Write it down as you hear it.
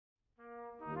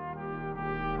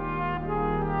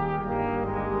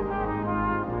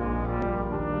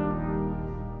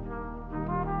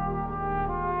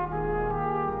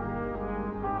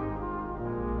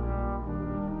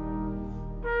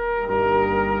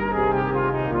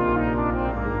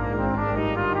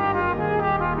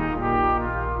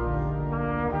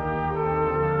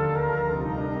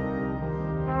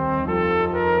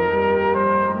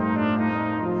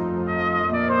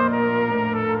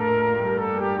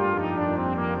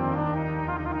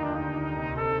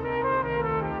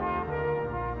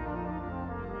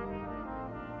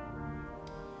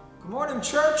Good morning,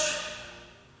 church.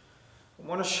 I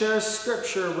want to share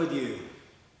scripture with you.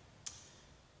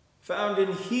 Found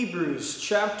in Hebrews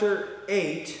chapter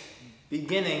 8,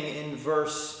 beginning in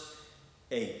verse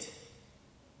 8.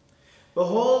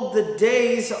 Behold, the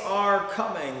days are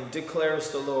coming,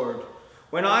 declares the Lord,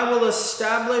 when I will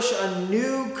establish a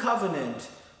new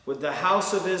covenant with the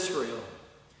house of Israel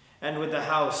and with the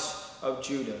house of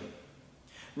Judah.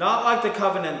 Not like the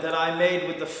covenant that I made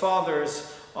with the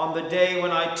fathers on the day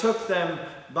when I took them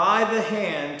by the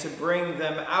hand to bring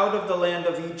them out of the land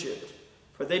of Egypt.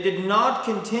 For they did not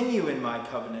continue in my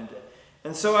covenant,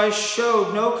 and so I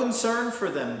showed no concern for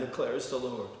them, declares the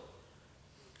Lord.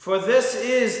 For this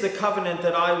is the covenant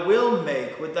that I will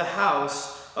make with the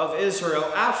house of Israel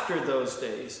after those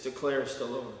days, declares the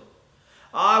Lord.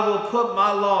 I will put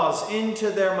my laws into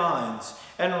their minds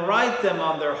and write them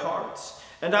on their hearts,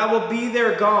 and I will be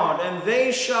their God, and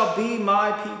they shall be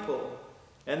my people.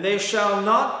 And they shall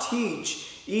not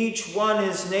teach each one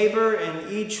his neighbor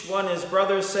and each one his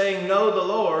brother, saying, Know the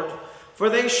Lord, for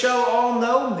they shall all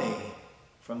know me,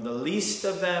 from the least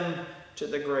of them to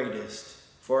the greatest.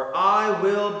 For I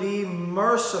will be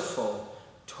merciful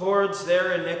towards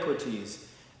their iniquities,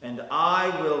 and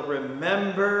I will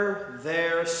remember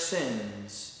their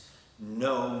sins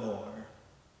no more.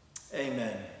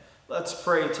 Amen. Let's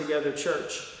pray together,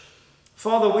 church.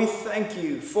 Father, we thank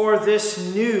you for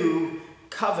this new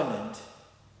covenant,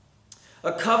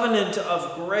 a covenant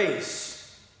of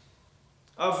grace,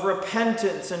 of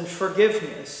repentance and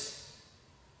forgiveness.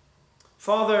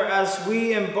 Father, as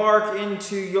we embark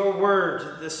into your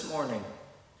word this morning,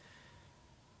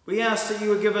 we ask that you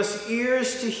would give us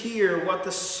ears to hear what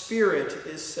the Spirit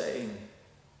is saying.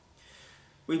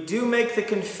 We do make the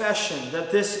confession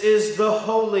that this is the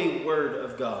holy word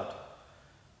of God,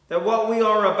 that what we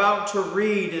are about to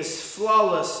read is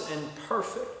flawless and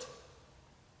perfect.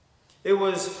 It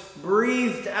was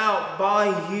breathed out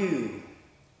by you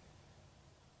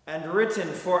and written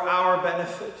for our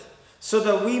benefit, so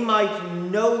that we might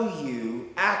know you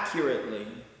accurately,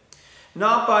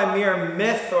 not by mere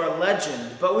myth or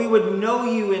legend, but we would know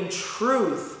you in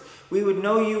truth. We would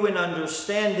know you in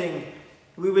understanding.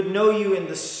 We would know you in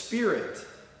the Spirit.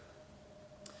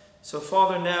 So,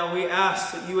 Father, now we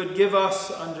ask that you would give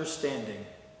us understanding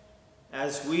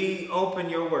as we open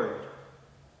your word.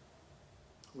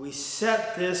 We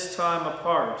set this time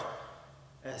apart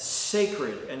as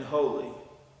sacred and holy,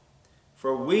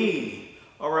 for we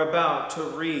are about to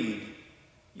read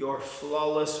your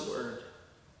flawless word.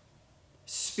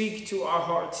 Speak to our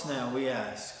hearts now, we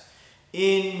ask.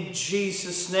 In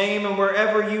Jesus' name, and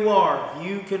wherever you are,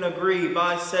 you can agree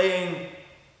by saying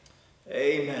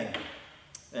amen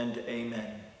and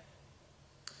amen.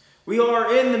 We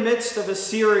are in the midst of a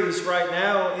series right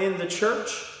now in the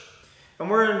church, and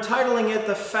we're entitling it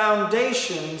The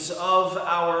Foundations of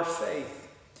Our Faith.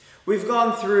 We've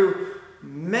gone through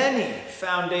many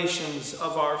foundations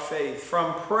of our faith,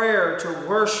 from prayer to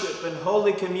worship and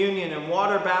Holy Communion and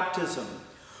water baptism,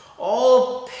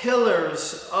 all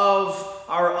pillars of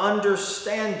our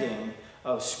understanding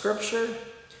of Scripture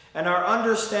and our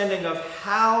understanding of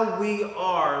how we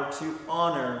are to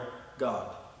honor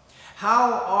God.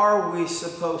 How are we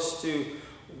supposed to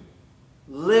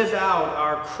live out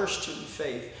our Christian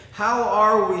faith? How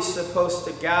are we supposed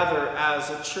to gather as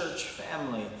a church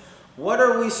family? What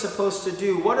are we supposed to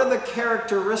do? What are the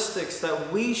characteristics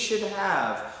that we should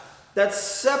have that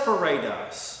separate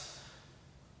us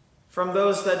from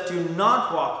those that do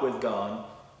not walk with God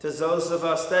to those of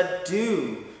us that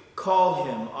do call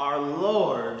him our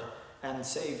Lord and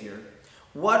Savior?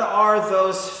 What are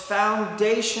those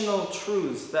foundational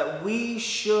truths that we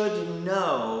should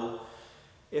know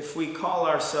if we call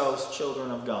ourselves children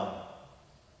of God?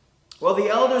 Well, the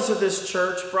elders of this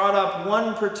church brought up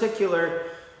one particular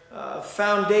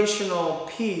foundational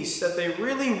piece that they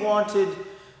really wanted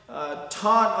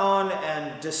taught on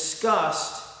and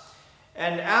discussed.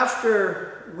 And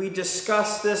after we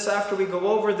discuss this, after we go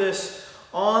over this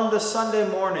on the Sunday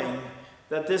morning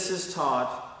that this is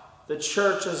taught, the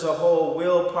church as a whole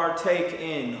will partake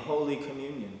in Holy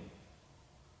Communion.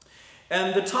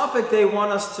 And the topic they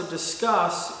want us to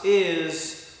discuss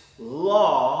is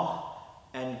law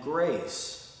and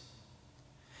grace.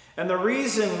 And the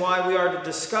reason why we are to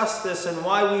discuss this and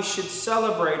why we should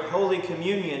celebrate Holy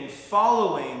Communion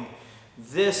following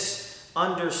this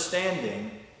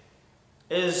understanding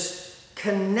is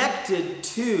connected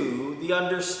to the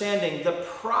understanding, the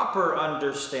proper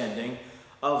understanding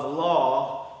of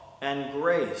law and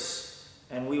grace.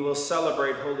 And we will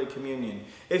celebrate Holy Communion.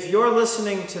 If you're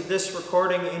listening to this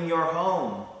recording in your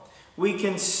home, we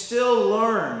can still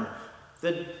learn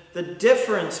the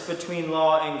difference between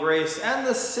law and grace and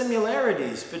the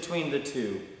similarities between the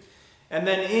two. And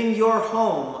then in your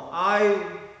home,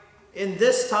 in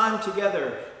this time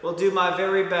together, will do my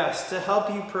very best to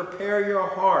help you prepare your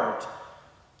heart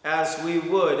as we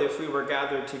would if we were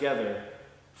gathered together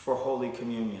for Holy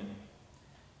Communion.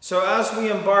 So as we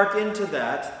embark into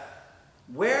that,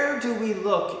 where do we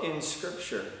look in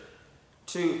Scripture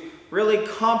to really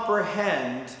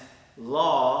comprehend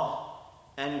law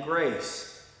and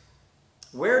grace?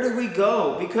 Where do we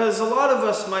go? Because a lot of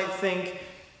us might think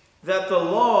that the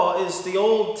law is the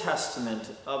Old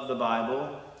Testament of the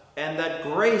Bible and that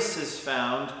grace is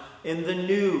found in the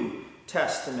New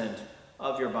Testament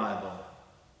of your Bible.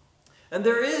 And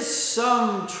there is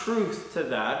some truth to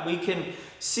that. We can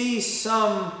see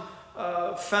some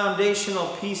foundational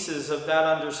pieces of that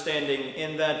understanding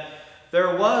in that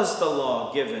there was the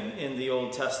law given in the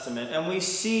Old Testament, and we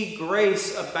see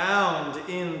grace abound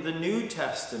in the New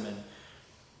Testament.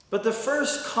 But the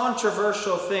first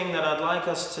controversial thing that I'd like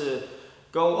us to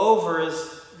go over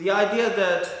is the idea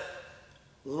that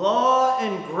law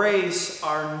and grace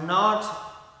are not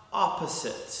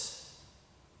opposites.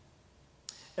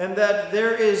 And that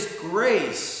there is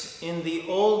grace in the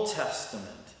Old Testament,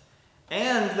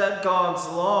 and that God's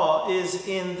law is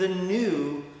in the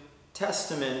New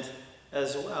Testament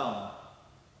as well.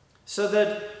 So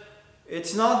that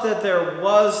it's not that there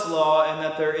was law and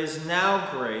that there is now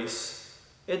grace,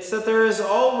 it's that there has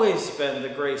always been the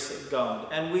grace of God,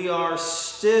 and we are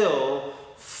still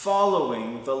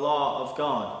following the law of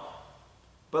God.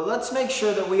 But let's make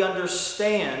sure that we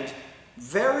understand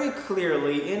very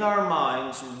clearly in our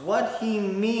minds what he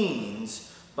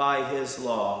means by his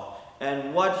law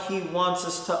and what he wants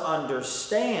us to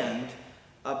understand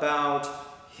about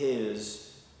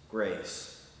his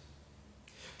grace.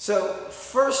 So,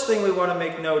 first thing we want to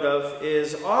make note of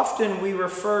is often we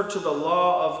refer to the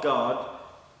law of God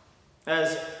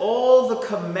as all the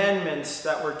commandments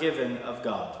that were given of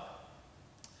God.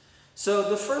 So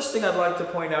the first thing I'd like to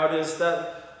point out is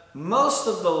that most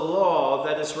of the law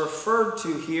that is referred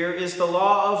to here is the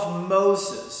law of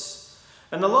Moses.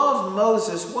 And the law of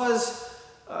Moses was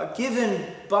given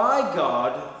by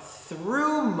God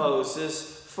through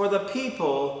Moses for the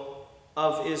people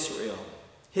of Israel,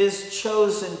 his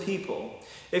chosen people.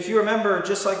 If you remember,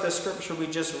 just like the scripture we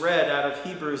just read out of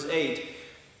Hebrews 8,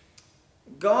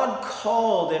 God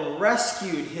called and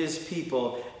rescued his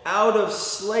people out of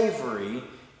slavery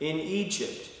in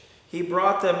Egypt. He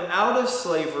brought them out of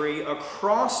slavery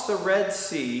across the Red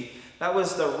Sea. That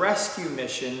was the rescue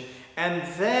mission. And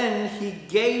then he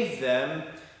gave them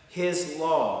his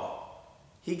law.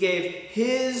 He gave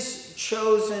his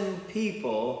chosen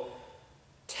people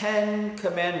 10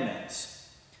 commandments.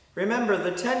 Remember,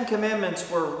 the 10 commandments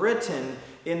were written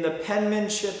in the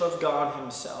penmanship of God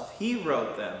himself. He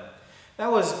wrote them.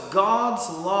 That was God's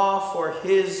law for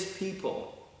his people.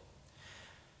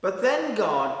 But then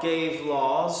God gave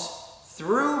laws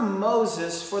through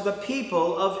Moses for the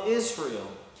people of Israel.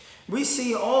 We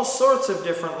see all sorts of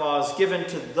different laws given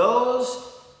to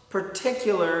those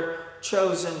particular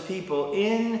chosen people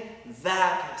in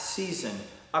that season,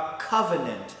 a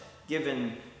covenant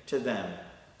given to them.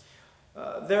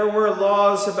 There were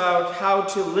laws about how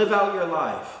to live out your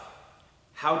life,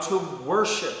 how to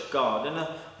worship God in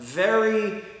a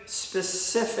very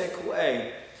specific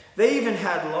way. They even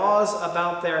had laws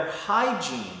about their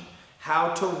hygiene,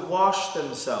 how to wash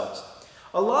themselves.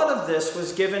 A lot of this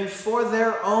was given for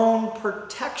their own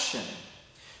protection.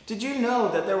 Did you know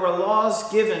that there were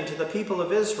laws given to the people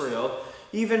of Israel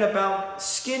even about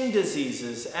skin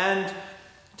diseases and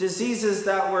diseases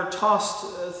that were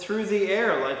tossed through the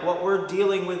air, like what we're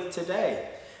dealing with today?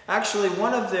 Actually,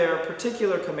 one of their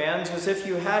particular commands was if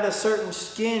you had a certain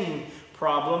skin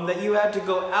problem, that you had to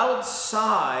go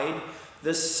outside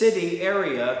the city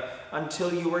area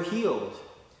until you were healed.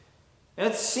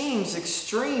 It seems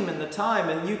extreme in the time,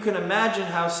 and you can imagine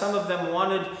how some of them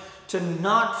wanted to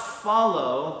not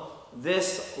follow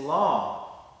this law.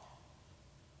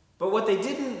 But what they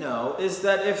didn't know is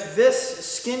that if this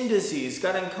skin disease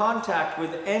got in contact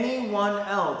with anyone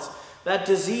else, that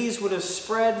disease would have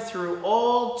spread through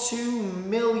all 2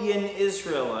 million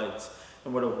Israelites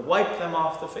and would have wiped them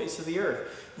off the face of the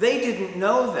earth. They didn't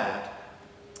know that.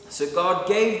 So God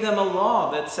gave them a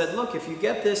law that said, look, if you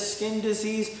get this skin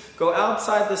disease, go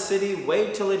outside the city,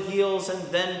 wait till it heals, and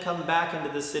then come back into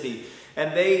the city.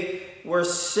 And they were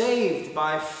saved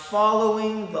by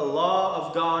following the law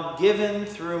of God given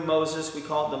through Moses. We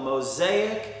call it the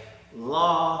Mosaic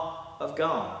law of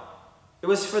God. It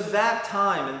was for that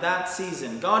time and that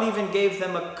season. God even gave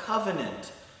them a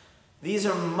covenant. These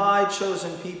are my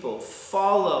chosen people.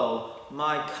 Follow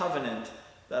my covenant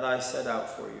that I set out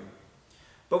for you.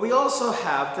 But we also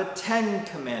have the 10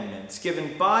 Commandments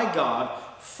given by God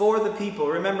for the people.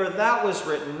 Remember, that was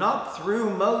written not through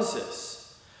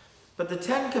Moses, but the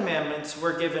 10 Commandments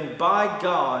were given by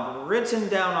God, written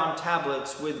down on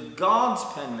tablets with God's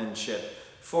penmanship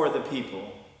for the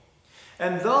people.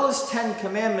 And those 10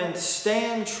 Commandments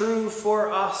stand true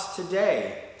for us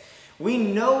today. We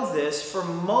know this for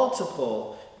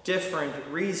multiple different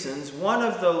reasons. One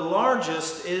of the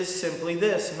largest is simply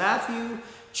this. Matthew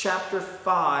chapter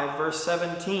 5, verse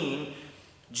 17,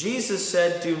 Jesus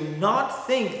said, "Do not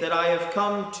think that I have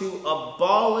come to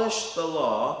abolish the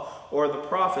law or the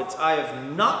prophets. I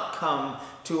have not come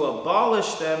to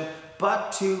abolish them,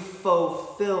 but to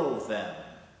fulfill them."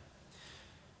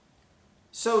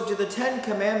 So do the 10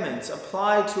 Commandments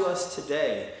apply to us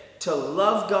today to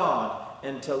love God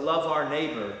and to love our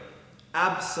neighbor?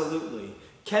 Absolutely.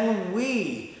 Can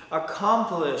we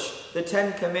accomplish the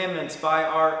 10 Commandments by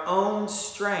our own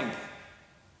strength?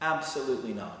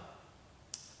 Absolutely not.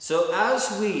 So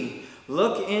as we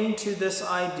look into this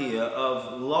idea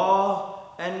of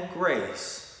law and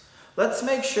grace, let's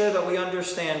make sure that we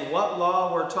understand what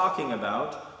law we're talking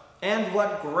about and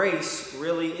what grace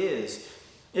really is.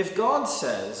 If God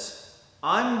says,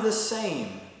 "I'm the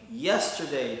same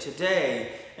yesterday,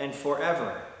 today, and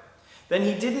forever," then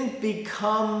he didn't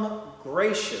become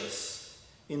gracious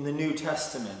in the New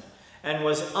Testament and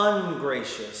was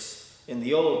ungracious in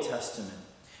the Old Testament.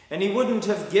 And he wouldn't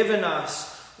have given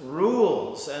us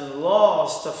rules and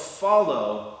laws to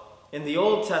follow in the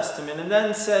Old Testament and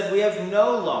then said we have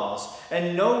no laws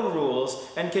and no rules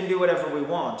and can do whatever we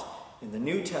want in the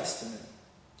New Testament.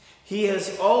 He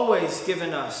has always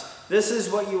given us, this is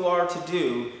what you are to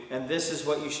do and this is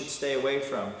what you should stay away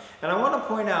from. And I want to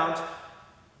point out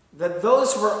that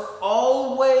those were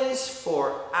always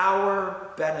for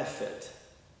our benefit.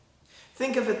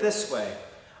 Think of it this way.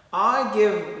 I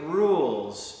give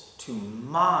rules to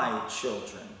my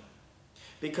children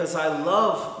because I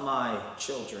love my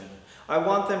children. I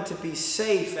want them to be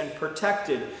safe and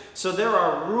protected. So there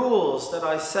are rules that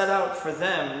I set out for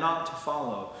them not to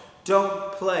follow.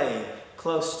 Don't play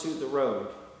close to the road.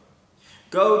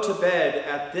 Go to bed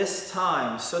at this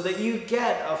time so that you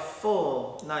get a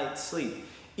full night's sleep.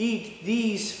 Eat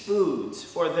these foods,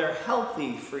 for they're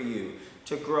healthy for you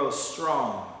to grow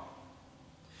strong.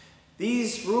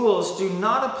 These rules do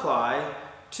not apply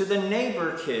to the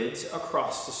neighbor kids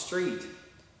across the street.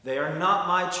 They are not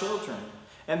my children,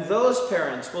 and those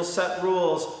parents will set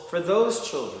rules for those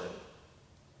children.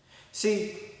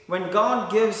 See, when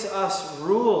God gives us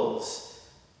rules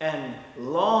and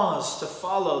laws to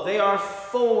follow, they are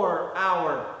for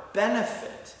our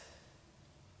benefit,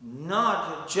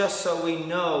 not just so we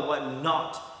know what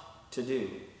not to do.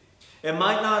 It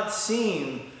might not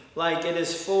seem like it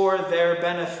is for their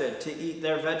benefit to eat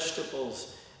their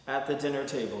vegetables at the dinner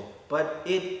table, but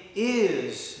it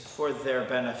is for their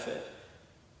benefit.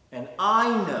 And I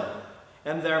know,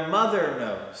 and their mother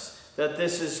knows, that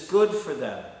this is good for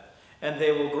them, and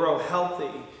they will grow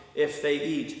healthy if they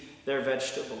eat their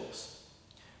vegetables.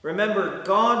 Remember,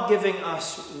 God giving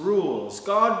us rules,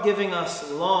 God giving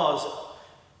us laws,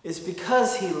 is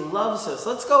because he loves us.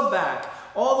 Let's go back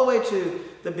all the way to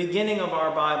the beginning of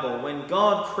our Bible when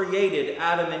God created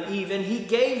Adam and Eve and he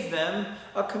gave them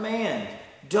a command.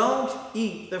 Don't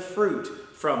eat the fruit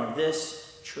from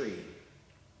this tree.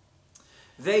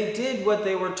 They did what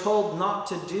they were told not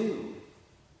to do.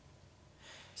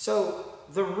 So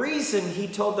the reason he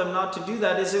told them not to do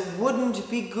that is it wouldn't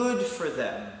be good for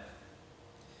them.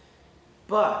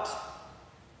 But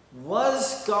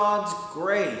was God's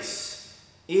grace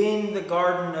in the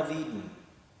Garden of Eden?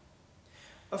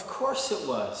 Of course it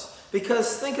was.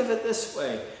 Because think of it this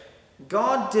way.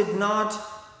 God did not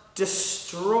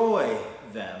destroy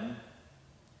them.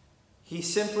 He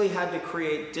simply had to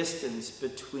create distance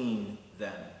between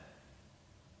them.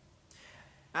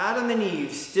 Adam and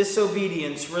Eve's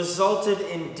disobedience resulted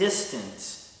in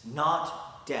distance,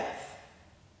 not death.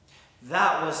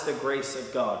 That was the grace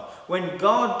of God. When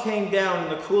God came down in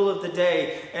the cool of the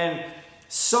day and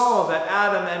saw that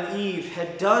Adam and Eve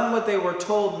had done what they were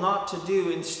told not to do,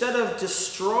 instead of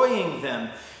destroying them,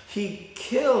 he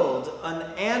killed an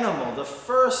animal, the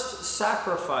first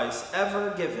sacrifice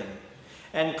ever given,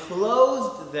 and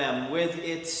clothed them with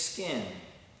its skin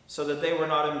so that they were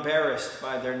not embarrassed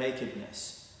by their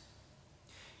nakedness.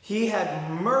 He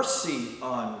had mercy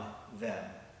on them,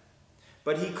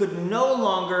 but he could no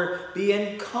longer be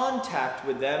in contact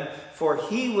with them, for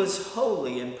he was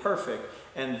holy and perfect,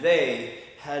 and they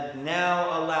had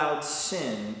now allowed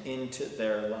sin into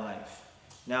their life.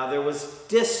 Now there was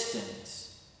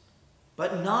distance,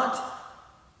 but not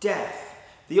death.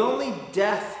 The only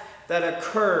death that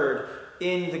occurred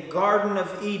in the Garden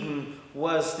of Eden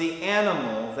was the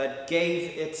animal that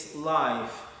gave its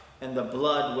life, and the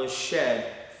blood was shed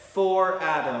for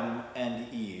Adam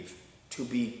and Eve to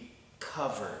be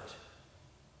covered.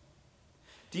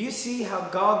 Do you see how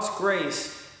God's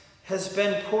grace has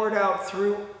been poured out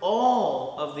through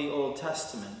all of the Old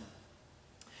Testament?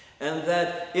 And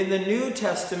that in the New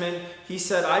Testament, he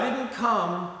said, I didn't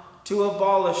come to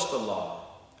abolish the law.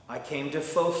 I came to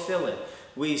fulfill it.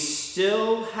 We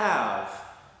still have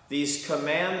these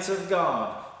commands of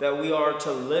God that we are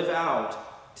to live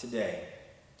out today.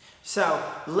 So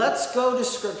let's go to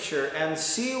Scripture and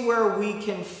see where we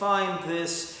can find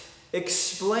this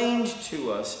explained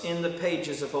to us in the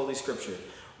pages of Holy Scripture.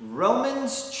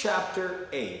 Romans chapter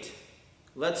 8.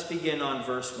 Let's begin on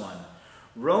verse 1.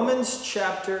 Romans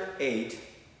chapter 8,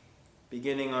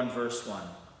 beginning on verse 1,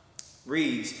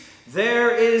 reads,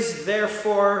 There is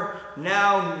therefore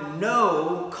now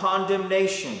no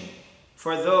condemnation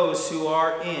for those who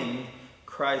are in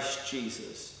Christ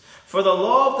Jesus. For the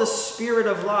law of the Spirit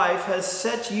of life has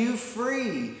set you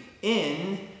free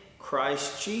in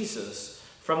Christ Jesus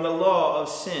from the law of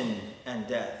sin and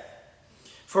death.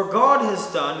 For God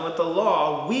has done what the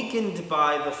law, weakened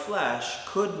by the flesh,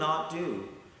 could not do,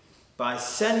 by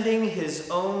sending his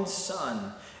own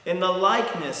Son in the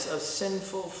likeness of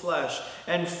sinful flesh,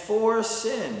 and for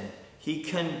sin he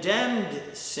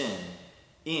condemned sin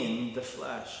in the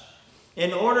flesh,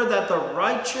 in order that the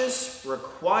righteous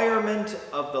requirement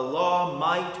of the law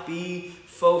might be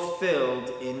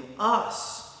fulfilled in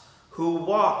us, who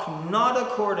walk not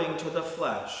according to the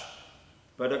flesh,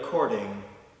 but according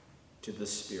to the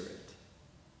Spirit.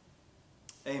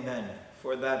 Amen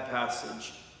for that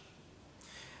passage.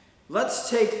 Let's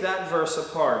take that verse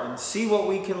apart and see what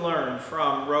we can learn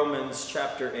from Romans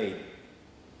chapter 8.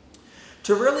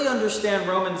 To really understand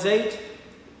Romans 8,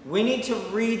 we need to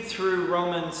read through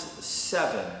Romans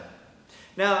 7.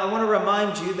 Now, I want to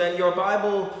remind you that your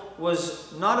Bible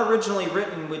was not originally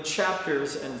written with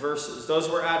chapters and verses. Those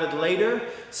were added later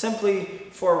simply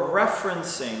for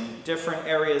referencing different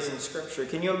areas in Scripture.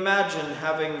 Can you imagine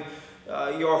having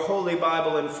your Holy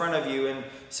Bible in front of you and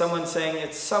someone saying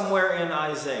it's somewhere in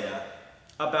Isaiah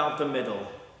about the middle?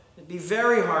 It'd be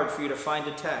very hard for you to find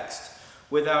a text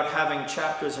without having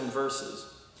chapters and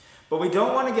verses. But we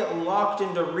don't want to get locked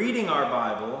into reading our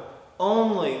Bible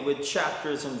only with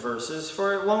chapters and verses,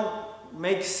 for it won't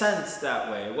make sense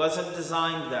that way. It wasn't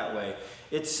designed that way.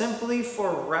 It's simply for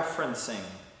referencing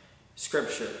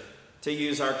Scripture, to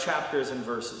use our chapters and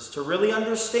verses. To really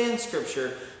understand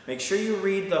Scripture, make sure you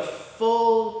read the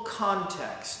full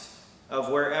context of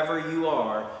wherever you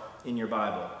are in your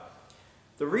Bible.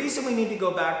 The reason we need to go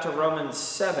back to Romans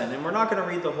 7, and we're not going to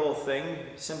read the whole thing,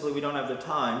 simply we don't have the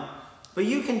time, but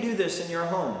you can do this in your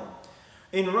home.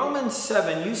 In Romans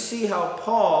 7, you see how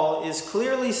Paul is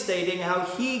clearly stating how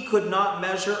he could not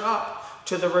measure up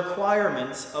to the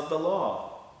requirements of the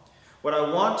law. What I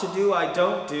want to do, I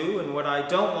don't do, and what I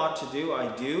don't want to do,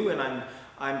 I do, and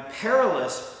I'm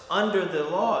perilous under the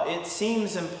law. It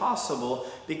seems impossible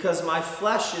because my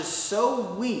flesh is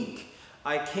so weak,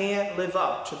 I can't live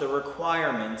up to the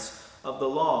requirements of the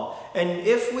law. And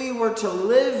if we were to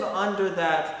live under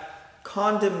that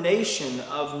condemnation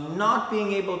of not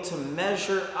being able to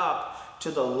measure up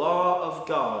to the law of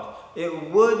God,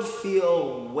 it would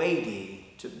feel weighty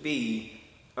to be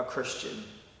a Christian.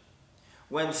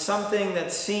 When something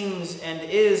that seems and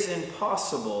is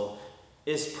impossible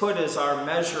is put as our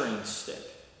measuring stick,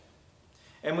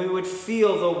 and we would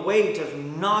feel the weight of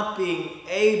not being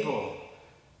able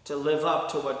to live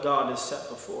up to what God has set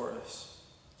before us.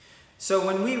 So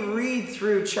when we read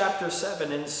through chapter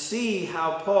 7 and see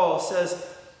how Paul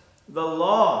says, the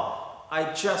law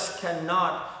I just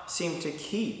cannot seem to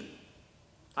keep.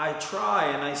 I try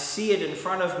and I see it in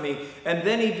front of me. And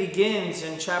then he begins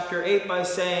in chapter 8 by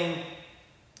saying,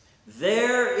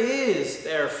 there is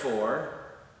therefore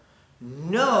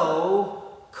no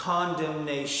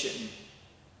condemnation.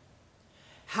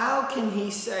 How can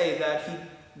he say that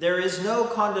there is no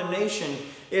condemnation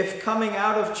if coming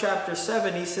out of chapter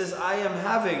 7 he says, I am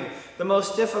having the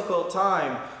most difficult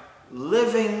time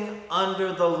living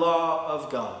under the law of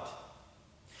God?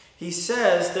 He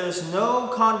says there's no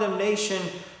condemnation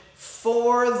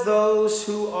for those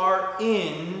who are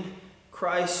in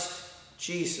Christ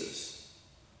Jesus.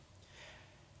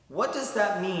 What does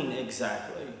that mean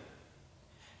exactly?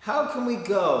 How can we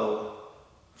go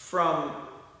from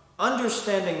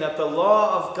understanding that the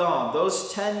law of God,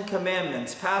 those 10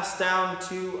 commandments passed down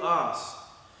to us,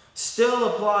 still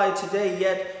apply today,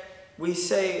 yet we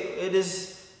say it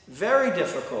is very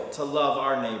difficult to love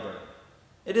our neighbor.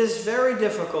 It is very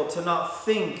difficult to not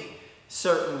think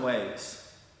certain ways.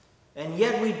 And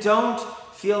yet we don't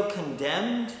feel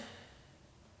condemned.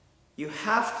 You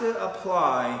have to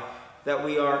apply that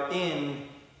we are in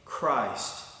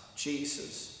Christ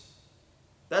Jesus.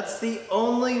 That's the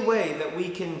only way that we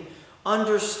can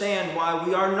understand why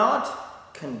we are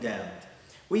not condemned.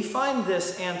 We find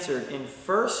this answered in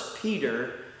 1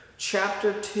 Peter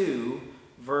chapter 2,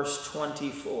 verse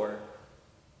 24. It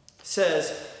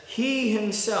says, he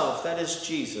himself, that is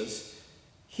Jesus,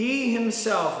 he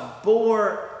himself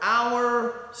bore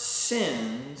our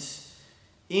sins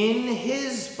in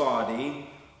his body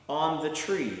on the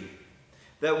tree,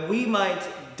 that we might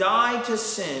die to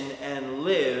sin and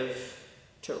live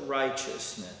to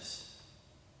righteousness.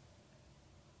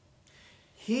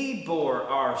 He bore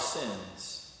our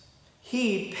sins.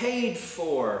 He paid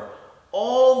for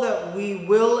all that we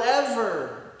will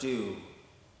ever do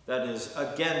that is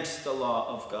against the law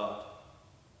of God.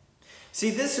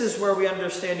 See, this is where we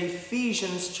understand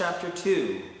Ephesians chapter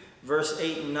 2, verse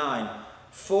 8 and 9.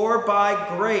 For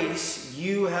by grace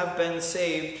you have been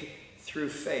saved through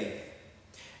faith.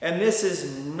 And this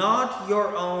is not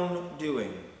your own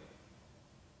doing.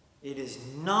 It is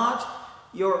not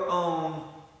your own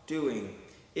doing.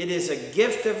 It is a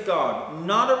gift of God,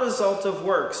 not a result of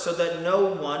works, so that no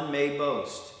one may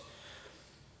boast.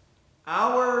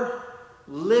 Our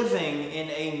living in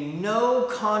a no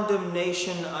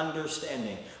condemnation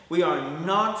understanding. We are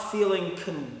not feeling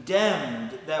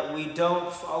condemned that we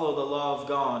don't follow the law of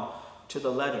God to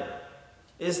the letter.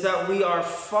 Is that we are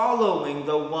following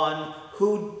the one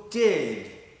who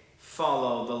did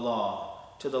follow the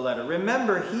law to the letter.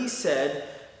 Remember, he said,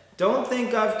 don't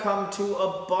think I've come to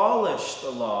abolish the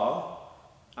law.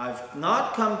 I've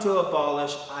not come to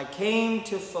abolish, I came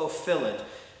to fulfill it.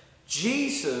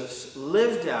 Jesus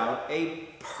lived out a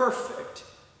perfect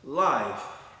life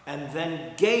and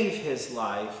then gave his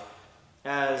life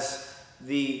as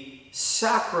the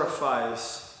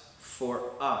sacrifice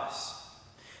for us.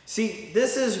 See,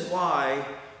 this is why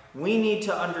we need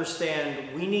to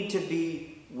understand we need to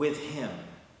be with him,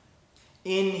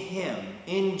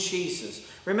 in Jesus.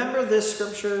 Remember this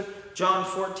scripture, John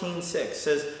 14:6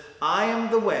 says, I am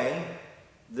the way,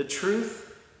 the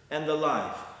truth, and the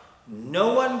life.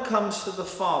 No one comes to the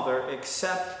Father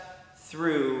except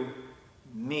through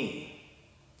me.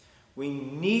 We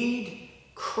need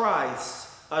Christ's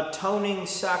atoning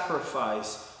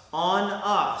sacrifice on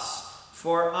us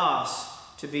for us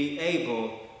to be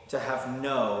able to have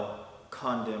no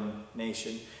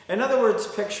condemnation. In other words,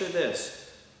 picture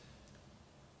this.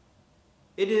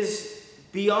 It is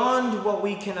beyond what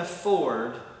we can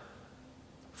afford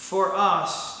for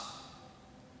us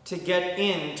to get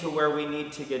into where we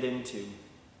need to get into.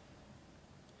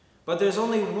 But there's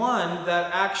only one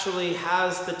that actually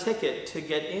has the ticket to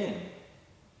get in.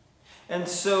 And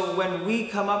so when we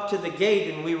come up to the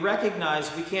gate and we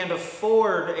recognize we can't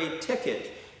afford a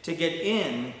ticket to get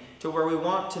in to where we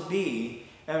want to be,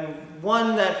 and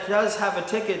one that does have a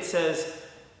ticket says,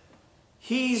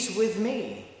 he's with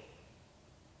me.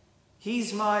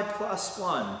 He's my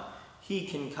 +1. He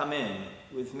can come in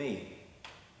with me.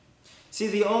 See,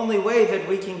 the only way that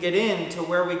we can get in to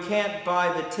where we can't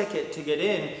buy the ticket to get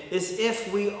in is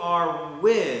if we are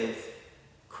with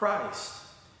Christ.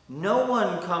 No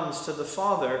one comes to the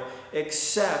Father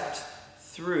except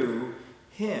through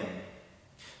him.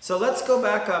 So let's go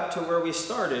back up to where we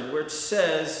started, where it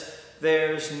says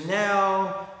there's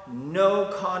now no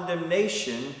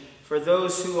condemnation for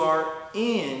those who are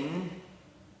in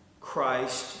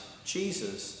Christ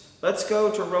Jesus. Let's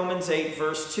go to Romans 8,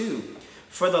 verse 2.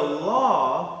 For the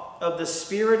law of the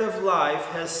Spirit of life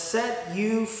has set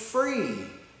you free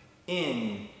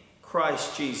in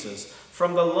Christ Jesus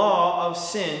from the law of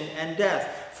sin and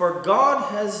death. For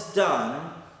God has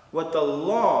done what the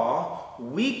law,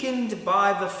 weakened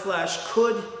by the flesh,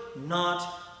 could not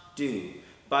do,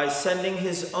 by sending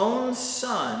his own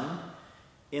Son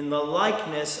in the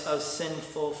likeness of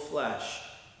sinful flesh.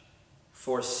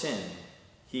 For sin,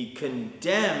 he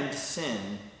condemned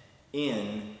sin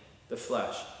in the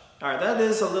flesh. All right, that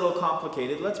is a little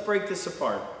complicated. Let's break this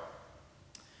apart.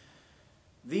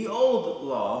 The old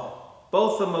law,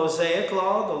 both the Mosaic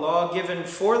law, the law given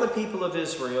for the people of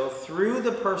Israel through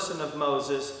the person of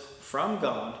Moses from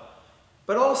God,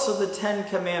 but also the 10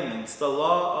 Commandments, the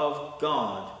law of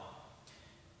God.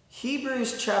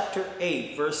 Hebrews chapter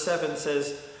 8, verse 7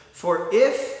 says, for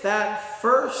if that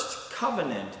first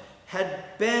covenant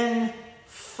had been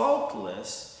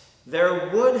faultless, there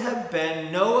would have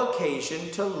been no occasion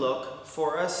to look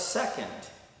for a second.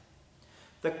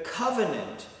 The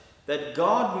covenant that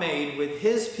God made with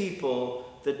his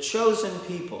people, the chosen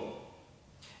people,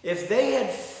 If they had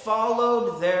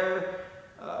followed their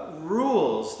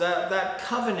rules, that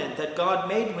covenant that God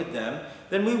made with them,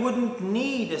 then we wouldn't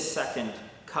need a second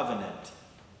covenant.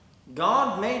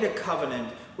 God made a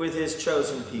covenant with his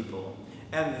chosen people,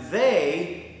 and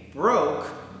they broke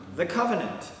the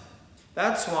covenant.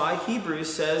 That's why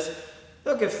Hebrews says,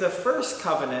 look, if the first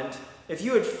covenant, if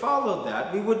you had followed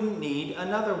that, we wouldn't need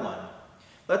another one.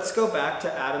 Let's go back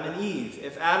to Adam and Eve.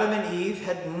 If Adam and Eve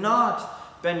had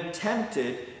not been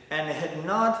tempted and had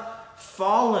not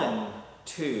fallen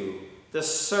to the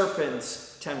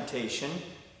serpent's temptation,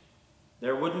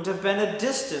 there wouldn't have been a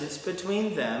distance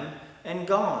between them and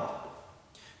God.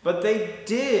 But they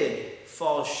did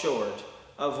fall short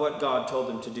of what God told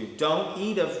them to do. Don't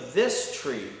eat of this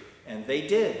tree. And they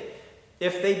did.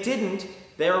 If they didn't,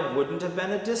 there wouldn't have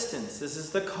been a distance. This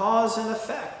is the cause and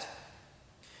effect.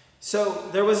 So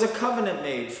there was a covenant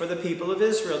made for the people of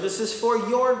Israel. This is for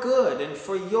your good and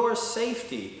for your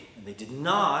safety. And they did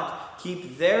not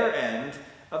keep their end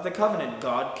of the covenant.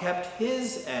 God kept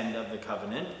his end of the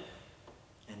covenant,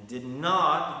 and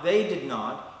they did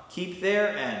not keep their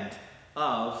end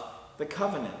of the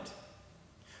covenant.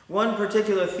 One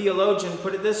particular theologian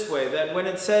put it this way, that when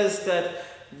it says that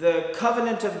the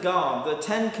covenant of God, the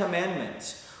 10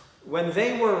 Commandments, when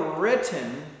they were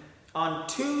written on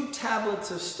 2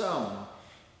 tablets of stone,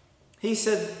 he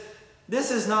said, this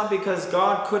is not because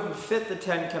God couldn't fit the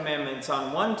 10 Commandments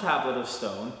on 1 tablet of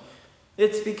stone.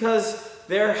 It's because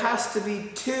there has to be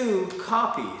 2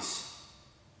 copies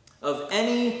of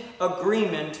any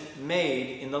agreement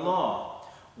made in the law.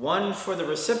 One for the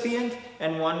recipient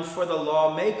and one for the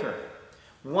lawmaker.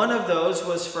 One of those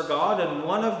was for God and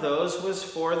one of those was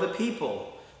for the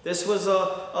people. This was a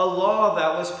law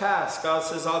that was passed. God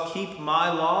says, I'll keep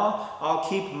my law, I'll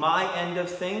keep my end of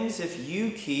things if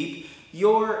you keep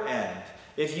your end.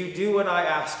 If you do what I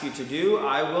ask you to do,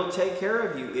 I will take care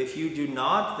of you. If you do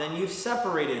not, then you've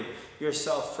separated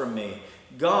yourself from me.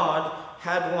 God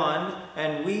had one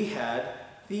and we had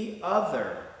the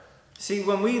other. See,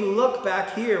 when we look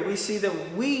back here, we see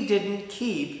that we didn't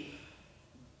keep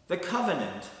the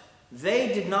covenant.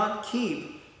 They did not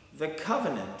keep the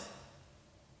covenant.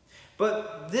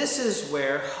 But this is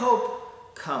where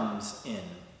hope comes in.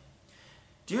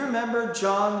 Do you remember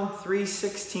John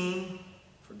 3:16?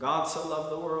 For God so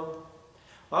loved the world.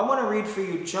 Well, I want to read for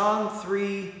you John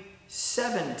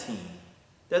 3:17.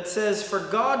 That says, for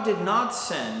God did not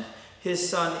send his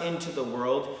Son into the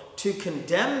world to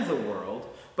condemn the world,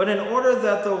 but in order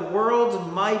that the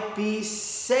world might be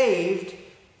saved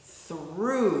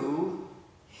through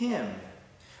him.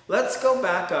 Let's go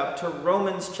back up to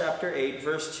Romans chapter 8,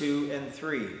 verse 2 and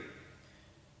 3.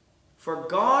 For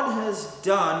God has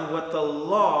done what the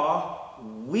law,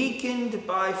 weakened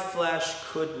by flesh,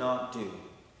 could not do.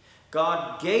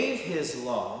 God gave his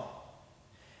law,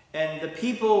 and the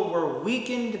people were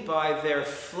weakened by their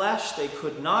flesh. They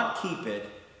could not keep it.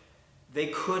 They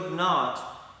could not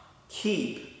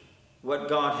keep what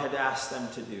God had asked them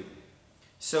to do.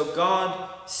 So God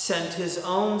sent his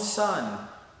own Son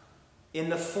in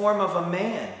the form of a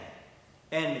man.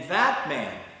 And that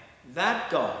man, that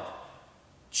God,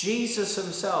 Jesus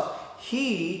himself,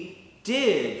 he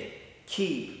did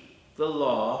keep the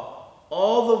law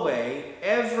all the way,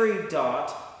 every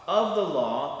dot of the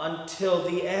law until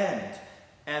the end.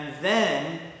 And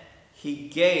then he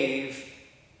gave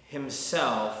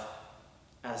himself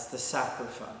as the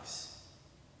sacrifice.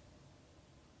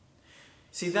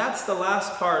 See, that's the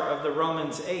last part of the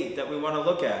Romans 8 that we want to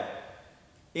look at.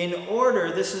 In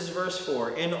order, this is verse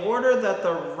 4, in order that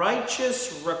the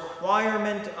righteous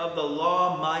requirement of the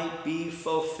law might be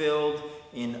fulfilled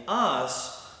in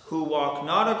us who walk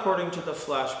not according to the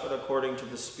flesh, but according to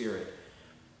the Spirit.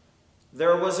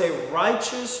 There was a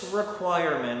righteous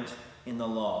requirement in the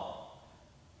law.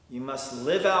 You must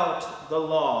live out the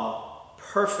law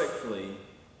perfectly,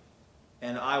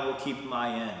 and I will keep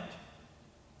my end.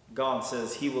 God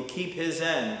says he will keep his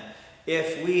end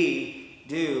if we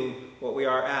do what we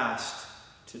are asked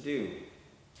to do.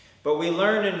 But we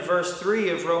learn in verse 3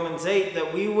 of Romans 8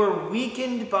 that we were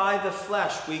weakened by the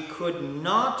flesh. We could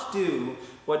not do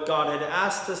what God had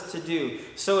asked us to do.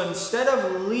 So instead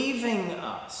of leaving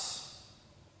us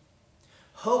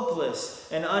hopeless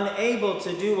and unable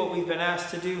to do what we've been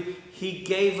asked to do, he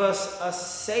gave us a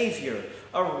Savior,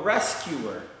 a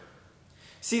rescuer.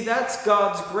 See, that's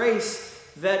God's grace,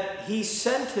 that he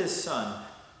sent his Son.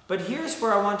 But here's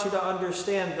where I want you to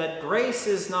understand that grace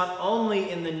is not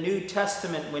only in the New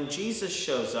Testament when Jesus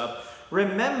shows up.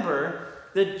 Remember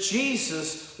that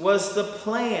Jesus was the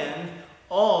plan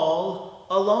all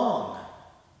along.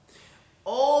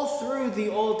 All through the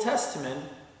Old Testament,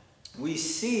 we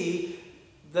see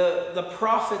the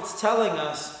prophets telling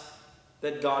us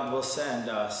that God will send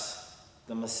us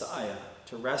the Messiah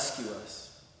to rescue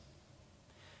us.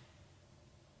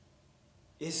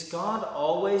 Is God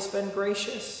always been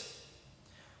gracious?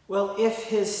 Well, if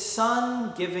his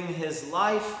Son giving his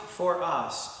life for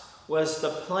us was the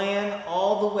plan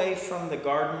all the way from the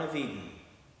Garden of Eden,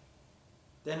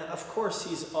 then of course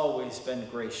he's always been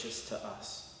gracious to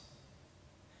us.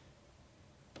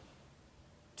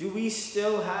 Do we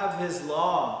still have his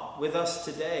law with us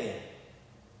today?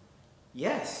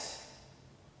 Yes.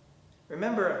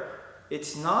 Remember,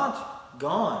 it's not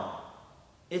gone.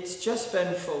 It's just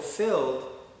been fulfilled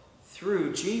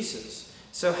through Jesus.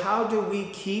 So how do we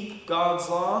keep God's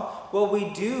law? Well, we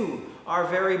do our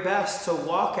very best to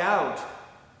walk out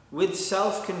with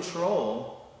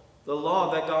self-control the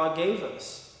law that God gave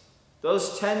us.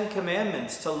 Those 10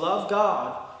 commandments, to love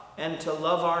God and to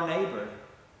love our neighbor.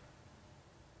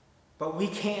 But we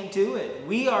can't do it.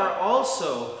 We are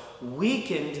also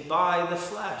weakened by the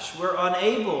flesh. We're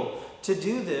unable to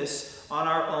do this on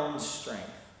our own strength.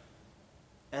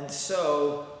 And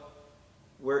so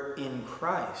we're in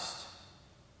Christ.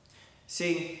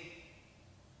 See,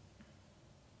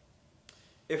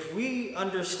 if we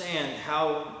understand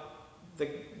how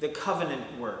the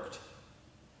covenant worked,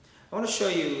 I want to show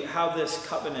you how this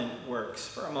covenant works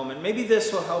for a moment. Maybe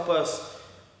this will help us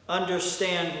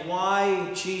understand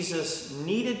why Jesus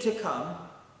needed to come,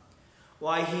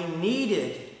 why he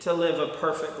needed to live a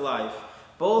perfect life,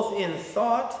 both in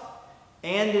thought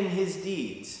and in his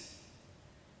deeds.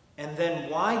 And then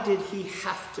why did he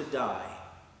have to die?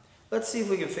 Let's see if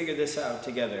we can figure this out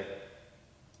together.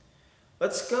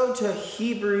 Let's go to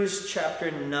Hebrews chapter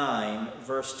 9,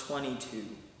 verse 22.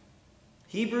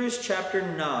 Hebrews chapter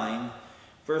 9,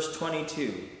 verse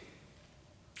 22.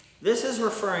 This is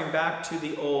referring back to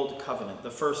the old covenant, the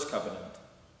first covenant.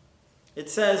 It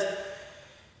says,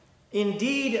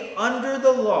 "Indeed, under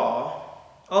the law,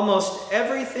 almost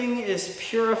everything is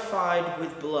purified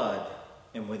with blood,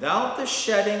 and without the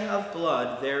shedding of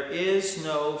blood, there is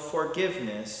no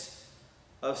forgiveness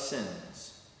of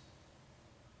sins."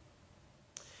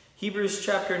 Hebrews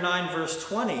chapter 9, verse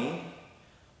 20,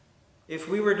 if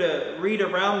we were to read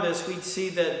around this, we'd see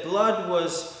that blood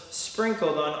was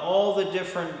sprinkled on all the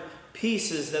different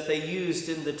pieces that they used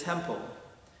in the temple.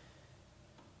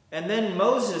 And then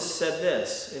Moses said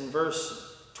this in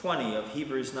verse 20 of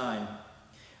Hebrews 9,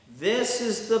 "This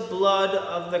is the blood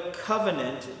of the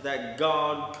covenant that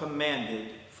God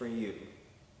commanded for you."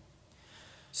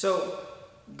 So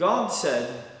God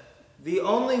said the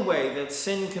only way that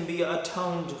sin can be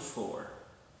atoned for,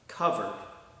 covered,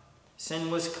 sin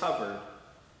was covered,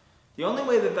 the only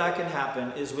way that can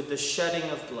happen is with the shedding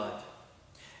of blood.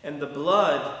 And the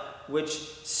blood,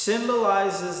 which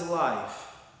symbolizes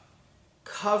life,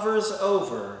 covers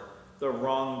over the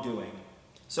wrongdoing.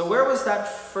 So where was that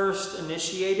first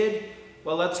initiated?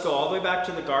 Well, let's go all the way back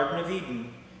to the Garden of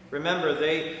Eden. Remember,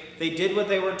 they did what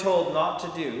they were told not to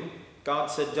do. God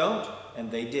said, don't,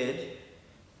 and they did.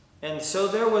 And so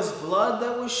there was blood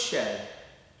that was shed,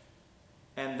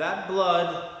 and that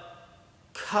blood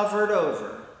covered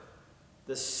over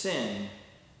the sin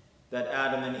that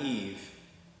Adam and Eve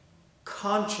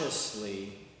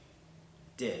consciously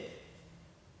did.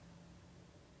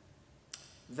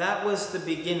 That was the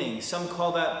beginning. Some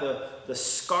call that the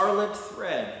scarlet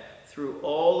thread through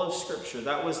all of Scripture.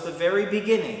 That was the very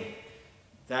beginning.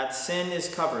 That sin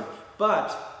is covered.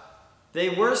 But they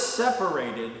were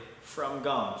separated from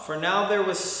God. For now there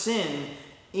was sin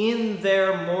in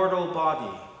their mortal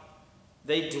body.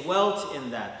 They dwelt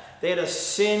in that. They had a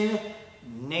sin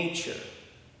nature.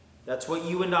 That's what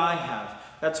you and I have.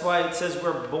 That's why it says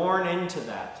we're born into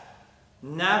that.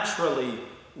 Naturally,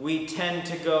 we tend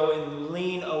to go and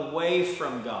lean away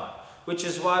from God, which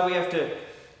is why we have to,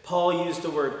 Paul used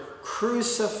the word,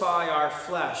 crucify our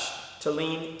flesh to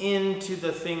lean into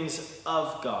the things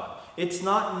of God. It's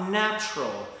not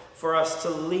natural for us to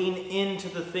lean into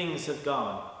the things of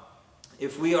God.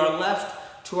 If we are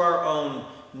left to our own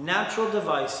natural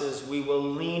devices, we will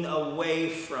lean away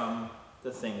from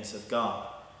the things of God.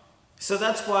 So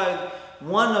that's why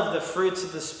one of the fruits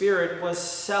of the Spirit was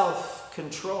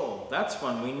self-control. That's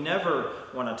one we never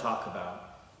want to talk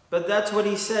about. But that's what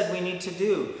he said we need to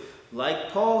do.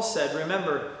 Like Paul said,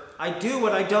 remember, I do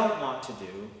what I don't want to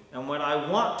do, and what I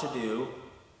want to do,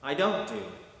 I don't do.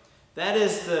 That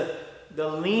is the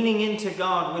leaning into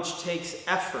God, which takes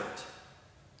effort.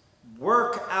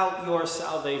 Work out your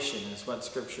salvation is what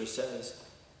Scripture says.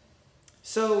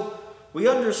 So we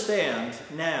understand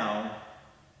now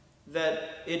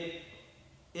that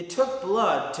it took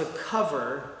blood to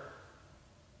cover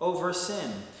over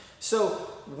sin. So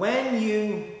when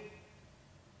you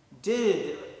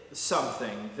did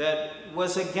something that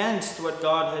was against what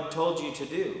God had told you to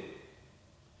do.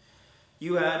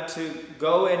 You had to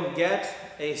go and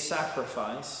get a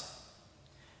sacrifice,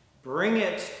 bring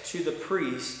it to the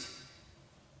priest,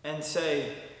 and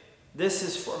say, "This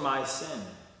is for my sin.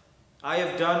 I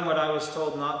have done what I was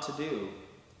told not to do,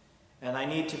 and I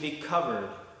need to be covered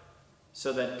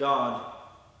so that God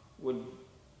would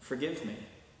forgive me."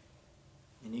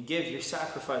 And you give your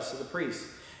sacrifice to the priest.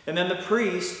 And then the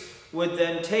priest would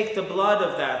then take the blood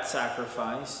of that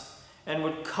sacrifice and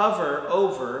would cover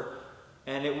over,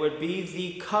 and it would be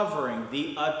the covering,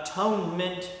 the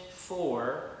atonement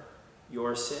for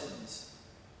your sins.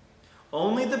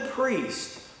 Only the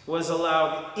priest was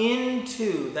allowed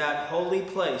into that holy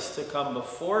place to come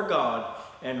before God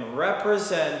and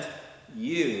represent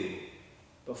you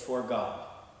before God.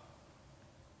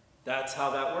 That's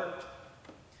how that worked.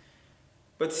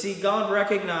 But see, God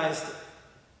recognized,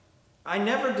 I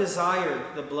never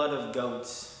desired the blood of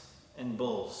goats and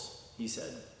bulls, he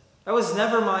said. That was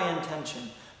never my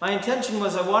intention. My intention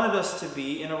was I wanted us to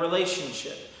be in a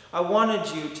relationship. I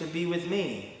wanted you to be with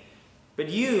me. But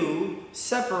you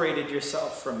separated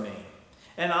yourself from me.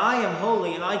 And I am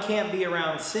holy and I can't be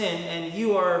around sin, and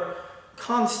you are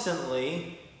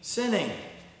constantly sinning.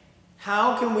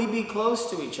 How can we be close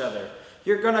to each other?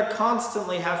 You're going to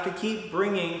constantly have to keep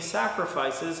bringing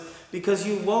sacrifices because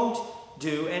you won't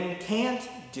do and can't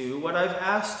do what I've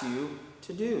asked you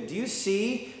to do. Do you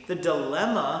see the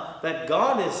dilemma that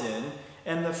God is in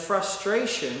and the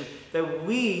frustration that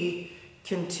we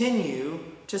continue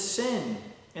to sin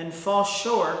and fall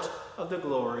short of the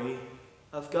glory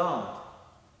of God?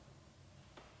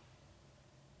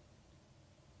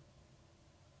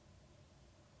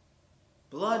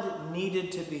 Blood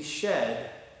needed to be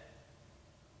shed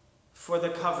for the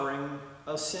covering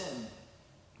of sin.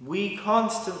 We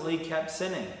constantly kept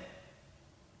sinning.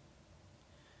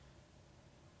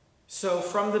 So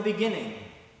from the beginning,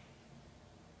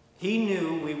 he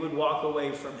knew we would walk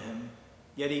away from him,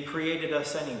 yet he created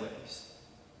us anyways.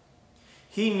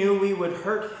 He knew we would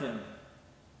hurt him,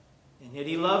 and yet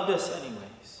he loved us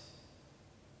anyways.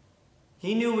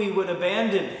 He knew we would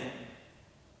abandon him,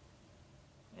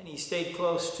 and he stayed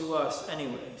close to us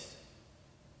anyways.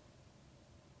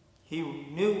 He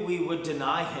knew we would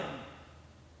deny him,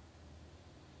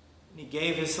 and he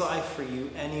gave his life for you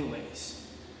anyways.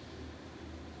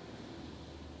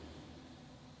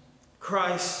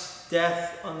 Christ's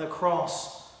death on the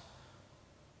cross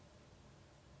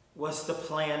was the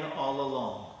plan all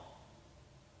along.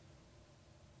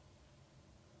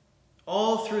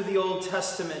 All through the Old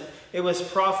Testament, it was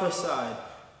prophesied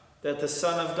that the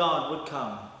Son of God would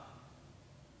come,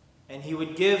 and he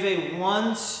would give a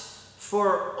once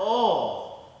for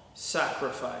all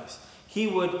sacrifice. He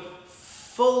would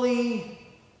fully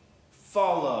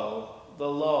follow the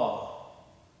law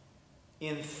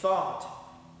in thought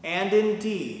and in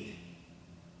deed,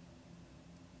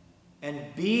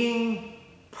 and being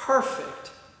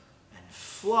perfect and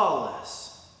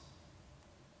flawless,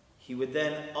 he would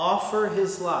then offer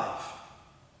his life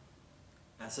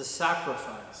as a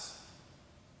sacrifice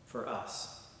for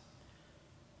us.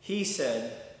 He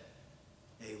said,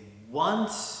 a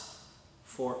once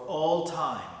for all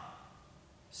time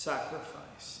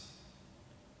sacrifice.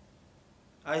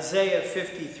 Isaiah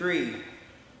 53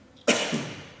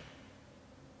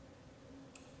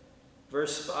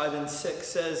 verse 5 and 6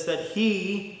 says that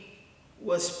he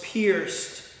was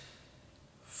pierced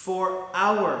for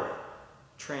our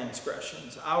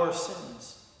transgressions, our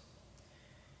sins.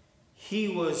 He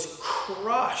was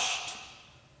crushed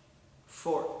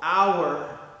for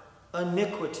our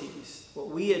iniquities, what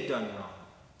we had done wrong.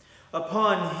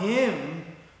 Upon him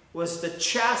was the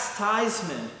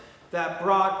chastisement that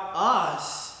brought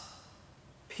us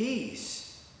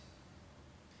peace.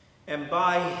 And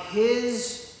by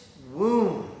his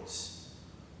wounds,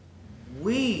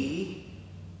 we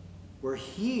were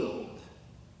healed.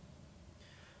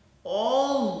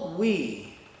 All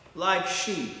we, like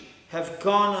sheep, have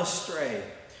gone astray.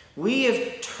 We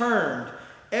have turned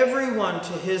everyone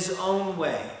to his own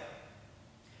way.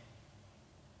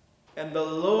 And the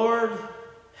Lord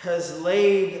has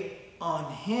laid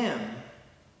on him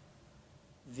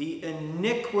the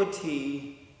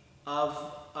iniquity of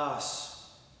us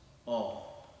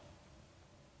all.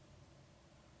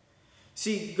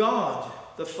 See, God,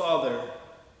 the Father,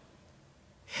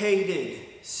 hated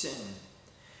sin.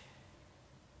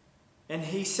 And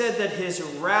he said that his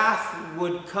wrath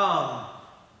would come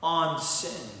on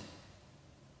sin.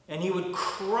 And he would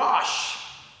crush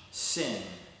sin.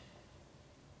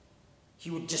 He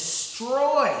would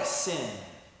destroy sin.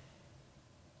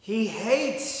 He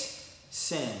hates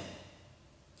sin.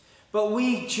 But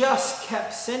we just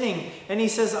kept sinning. And he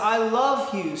says, I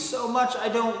love you so much I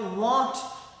don't want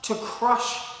to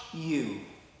crush you.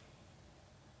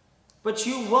 But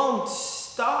you won't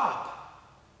stop.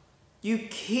 You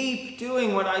keep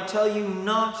doing what I tell you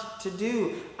not to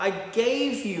do. I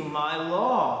gave you my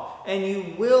law, and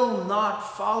you will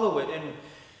not follow it.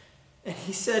 And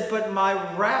he said, but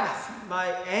my wrath, my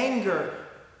anger,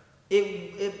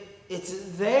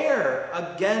 it's there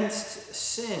against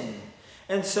sin.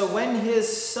 And so when his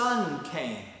son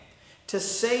came to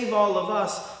save all of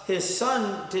us, his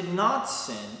son did not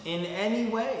sin in any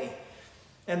way.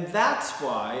 And that's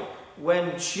why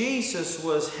when Jesus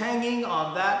was hanging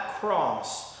on that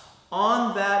cross,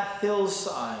 on that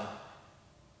hillside,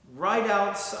 right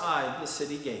outside the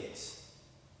city gates,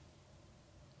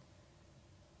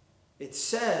 it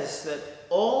says that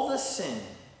all the sin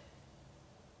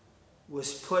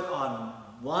was put on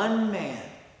one man.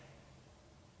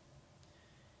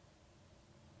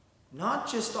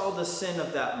 Not just all the sin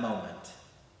of that moment.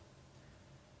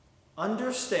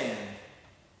 Understand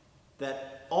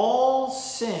that all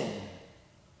sin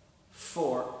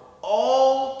for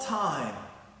all time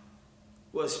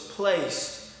was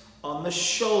placed on the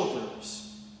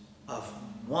shoulders of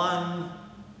one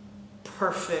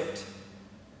perfect,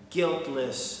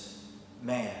 guiltless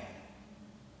man.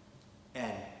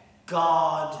 And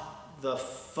God the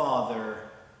Father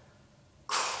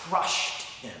crushed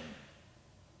him.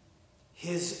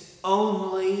 His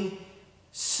only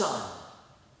son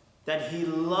that he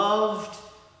loved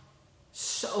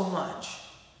so much,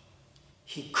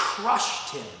 he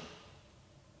crushed him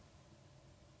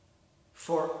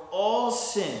for all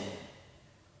sin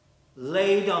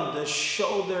laid on the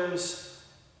shoulders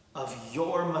of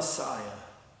your Messiah.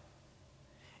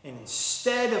 And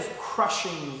instead of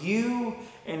crushing you,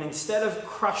 and instead of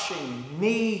crushing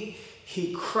me,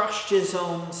 he crushed his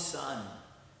own son,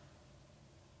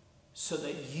 so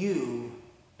that you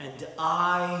and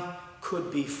I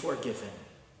could be forgiven.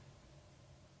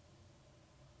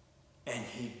 And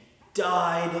he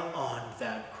died on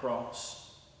that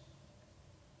cross.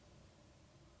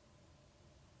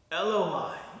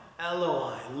 Eloi,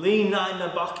 Eloi, lima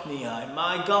sabachthani,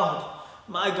 my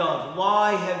God,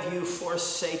 why have you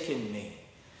forsaken me?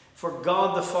 For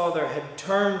God the Father had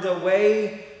turned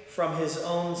away from his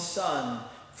own son,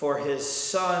 for his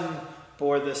son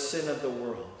bore the sin of the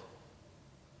world.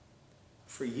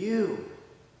 For you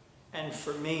and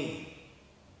for me.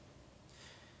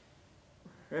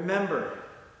 Remember,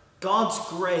 God's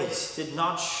grace did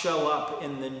not show up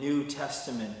in the New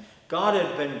Testament. God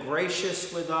had been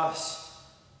gracious with us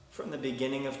from the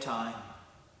beginning of time.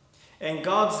 And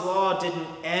God's law didn't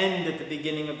end at the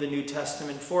beginning of the New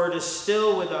Testament, for it is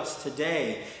still with us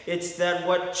today. It's that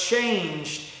what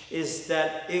changed is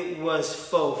that it was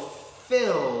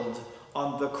fulfilled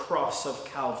on the cross of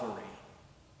Calvary.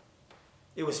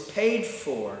 It was paid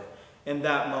for in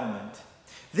that moment.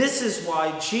 This is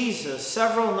why Jesus,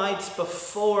 several nights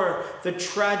before the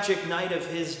tragic night of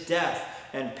his death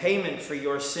and payment for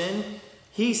your sin,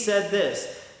 he said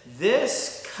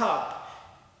this cup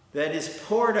that is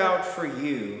poured out for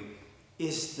you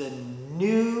is the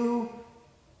new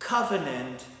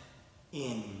covenant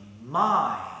in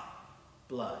my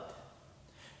blood.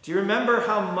 Do you remember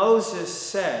how Moses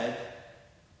said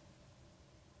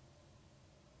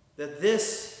that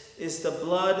this is the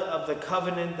blood of the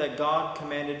covenant that God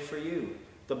commanded for you?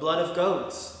 The blood of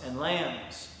goats and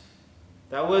lambs.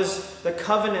 That was the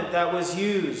covenant that was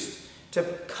used to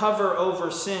cover over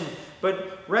sin.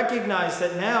 But recognize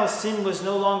that now sin was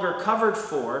no longer covered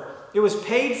for. It was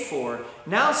paid for.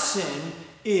 Now sin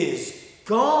is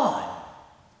gone.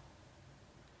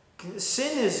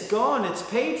 Sin is gone. It's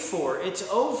paid for. It's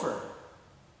over.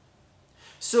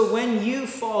 So when you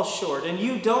fall short and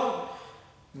you don't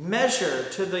measure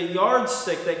to the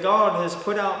yardstick that God has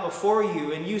put out before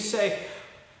you, and you say,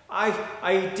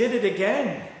 I did it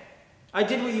again. I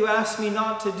did what you asked me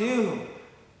not to do.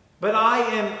 But I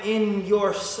am in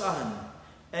your Son,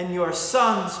 and your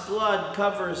Son's blood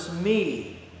covers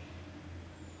me.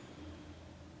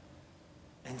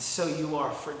 And so you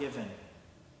are forgiven.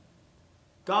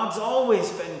 God's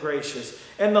always been gracious,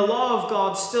 and the law of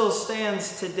God still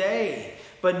stands today.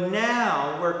 But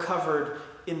now we're covered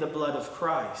in the blood of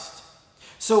Christ.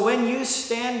 So when you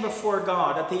stand before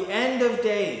God at the end of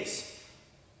days,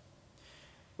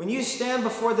 when you stand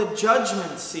before the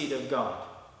judgment seat of God,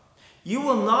 you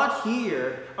will not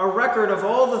hear a record of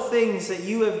all the things that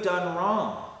you have done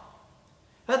wrong.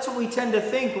 That's what we tend to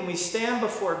think when we stand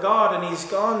before God and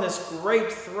he's on this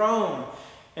great throne.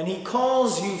 and he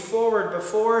calls you forward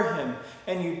before him,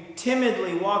 and you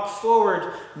timidly walk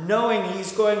forward knowing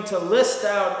he's going to list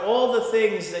out all the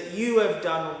things that you have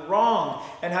done wrong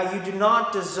and how you do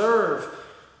not deserve,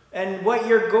 and what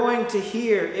you're going to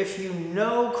hear if you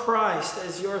know Christ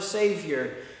as your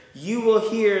Savior, you will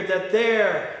hear that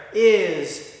there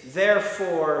is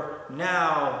therefore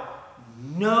now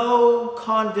no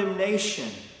condemnation.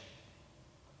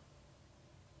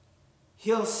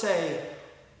 He'll say,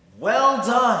 "Well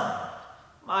done,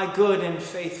 my good and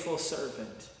faithful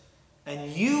servant."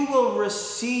 And you will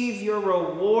receive your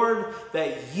reward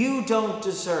that you don't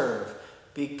deserve,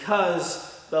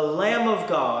 because the Lamb of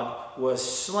God was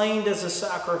slain as a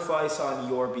sacrifice on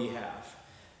your behalf.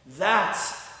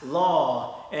 That's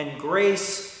law and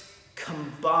grace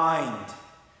combined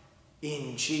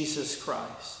in Jesus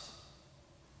Christ.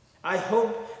 I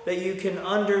hope that you can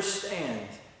understand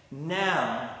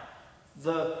now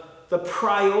the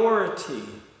priority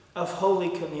of Holy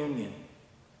Communion.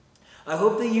 I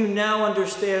hope that you now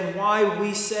understand why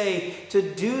we say to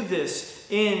do this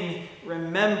in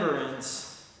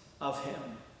remembrance of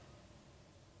him.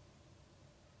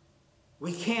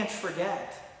 We can't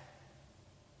forget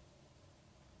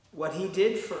what he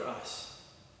did for us.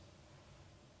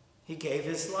 He gave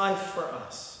his life for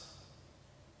us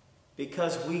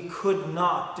because we could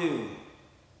not do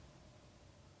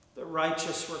the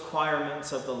righteous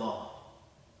requirements of the law.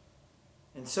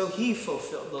 And so he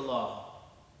fulfilled the law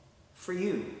for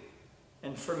you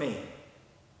and for me,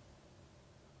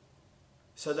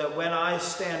 so that when I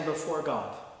stand before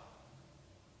God,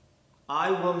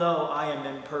 I will know I am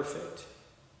imperfect.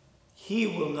 He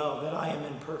will know that I am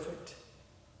imperfect.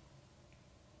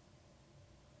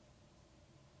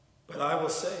 But I will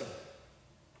say,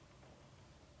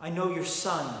 I know your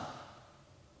Son.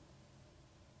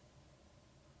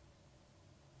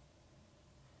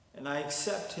 And I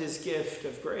accept his gift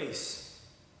of grace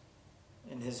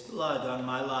and his blood on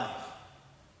my life.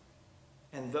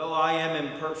 And though I am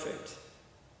imperfect,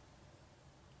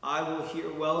 I will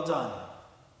hear, "Well done,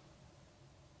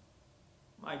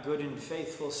 my good and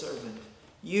faithful servant."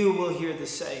 You will hear the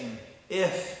same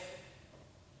if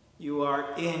you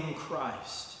are in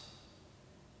Christ.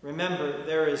 Remember,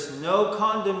 there is no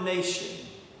condemnation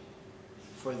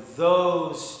for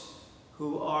those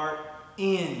who are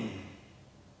in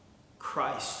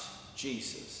Christ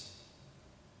Jesus.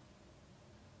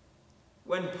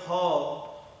 When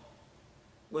Paul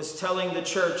was telling the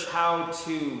church how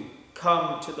to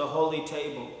come to the holy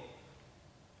table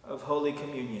of Holy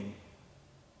Communion,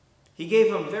 he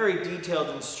gave them very detailed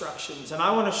instructions, and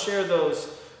I want to share those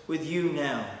with you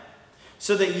now,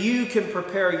 so that you can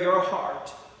prepare your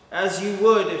heart as you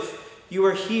would if you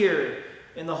were here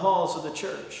in the halls of the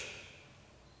church.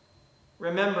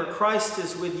 Remember, Christ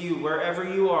is with you wherever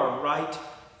you are right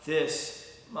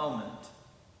this moment.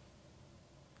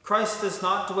 Christ does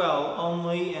not dwell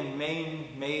only in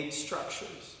man-made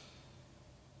structures.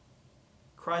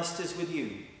 Christ is with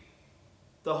you.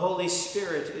 The Holy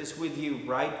Spirit is with you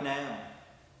right now,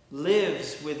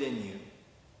 lives within you.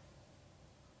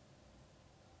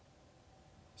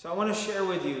 So I want to share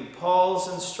with you Paul's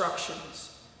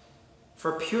instructions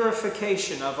for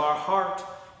purification of our heart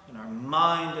and our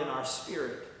mind and our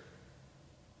spirit.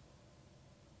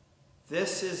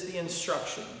 This is the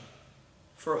instruction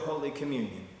for Holy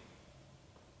Communion,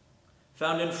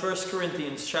 found in 1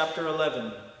 Corinthians chapter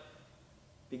 11,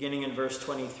 beginning in verse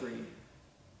 23.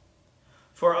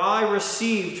 "For I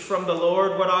received from the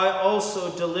Lord what I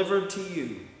also delivered to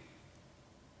you,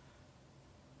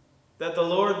 that the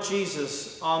Lord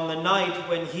Jesus, on the night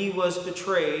when he was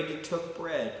betrayed, took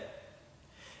bread.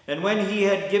 And when he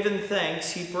had given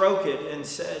thanks, he broke it and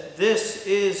said, 'This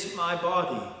is my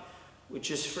body, which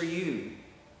is for you.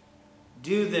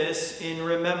 Do this in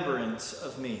remembrance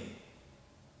of me.'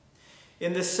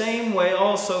 In the same way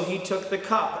also he took the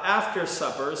cup after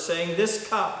supper, saying, 'This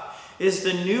cup is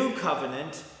the new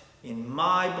covenant in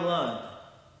my blood.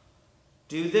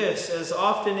 Do this as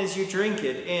often as you drink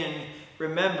it in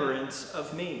remembrance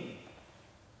of me.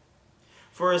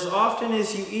 For as often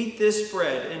as you eat this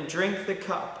bread and drink the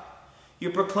cup,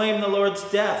 you proclaim the Lord's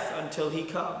death until he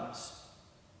comes.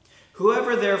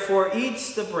 Whoever therefore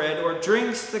eats the bread or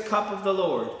drinks the cup of the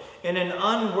Lord in an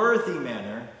unworthy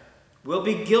manner will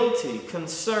be guilty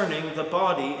concerning the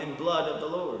body and blood of the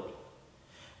Lord.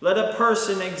 Let a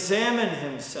person examine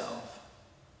himself,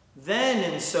 then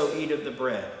in so eat of the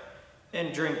bread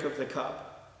and drink of the cup.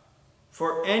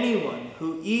 For anyone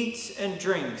who eats and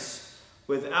drinks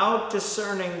without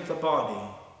discerning the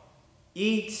body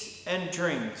eats and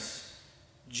drinks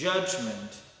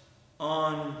judgment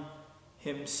on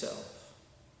himself."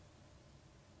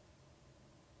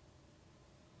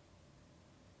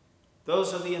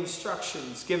 Those are the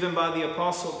instructions given by the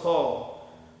Apostle Paul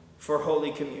for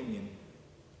Holy Communion.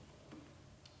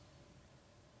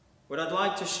 What I'd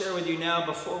like to share with you now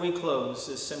before we close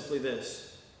is simply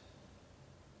this.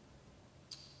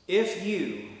 If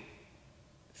you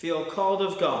feel called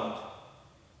of God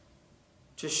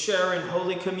to share in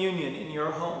Holy Communion in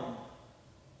your home,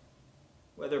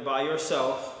 whether by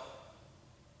yourself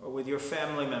or with your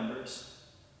family members,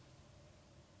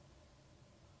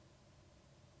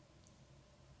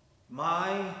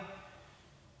 my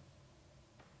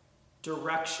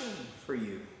direction for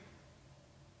you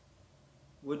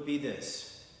would be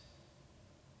this.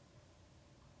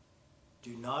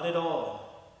 Do not at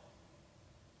all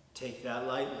take that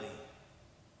lightly.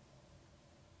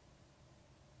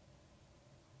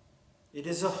 It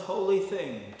is a holy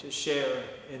thing to share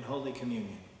in Holy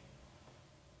Communion.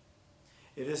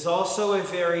 It is also a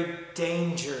very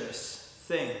dangerous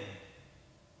thing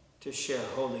to share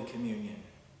Holy Communion.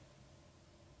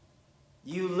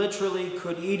 You literally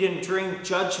could eat and drink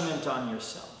judgment on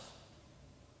yourself.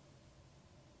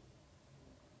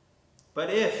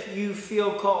 But if you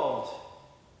feel called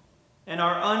and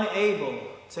are unable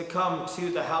to come to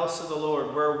the house of the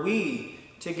Lord, where we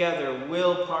together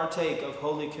will partake of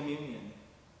Holy Communion,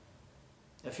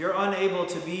 if you're unable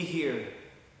to be here,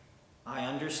 I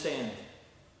understand.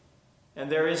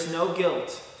 And there is no guilt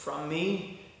from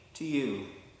me to you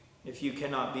if you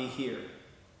cannot be here.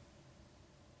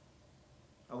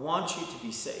 I want you to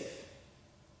be safe.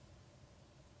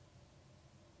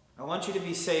 I want you to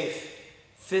be safe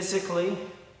physically.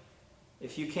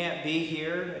 If you can't be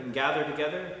here and gather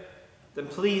together, then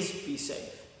please be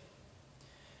safe.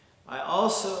 I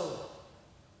also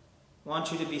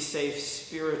want you to be safe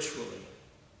spiritually.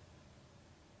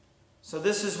 So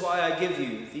this is why I give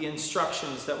you the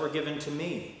instructions that were given to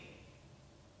me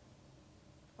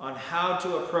on how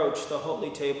to approach the holy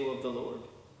table of the Lord.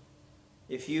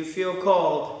 If you feel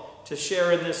called to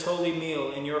share in this holy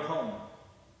meal in your home,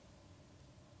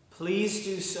 please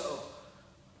do so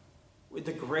with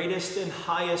the greatest and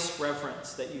highest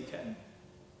reverence that you can.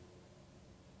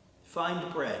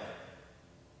 Find bread.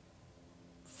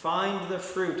 Find the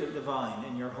fruit of the vine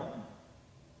in your home.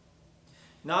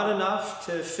 Not enough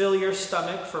to fill your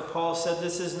stomach, for Paul said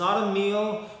this is not a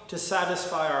meal to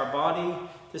satisfy our body.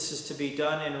 This is to be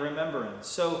done in remembrance.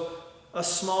 So a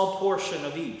small portion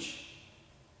of each.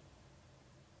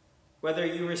 Whether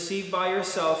you receive by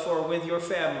yourself or with your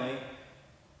family,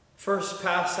 first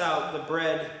pass out the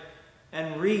bread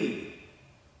and read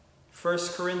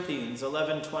 1 Corinthians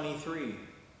 11:23.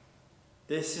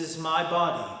 This is my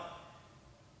body,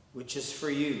 which is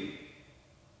for you,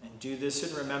 and do this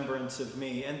in remembrance of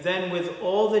me. And then with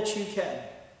all that you can,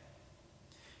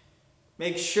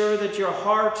 make sure that your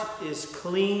heart is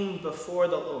clean before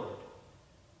the Lord.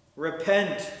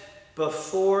 Repent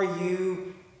before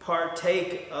you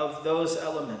partake of those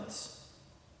elements.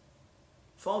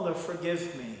 Father,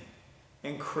 forgive me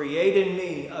and create in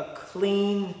me a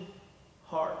clean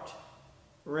heart.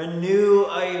 Renew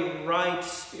a right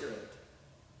spirit.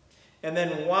 And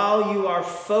then while you are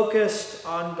focused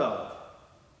on God,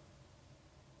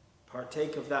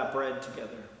 partake of that bread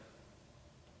together.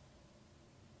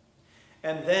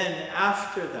 And then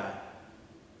after that,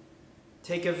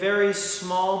 take a very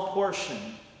small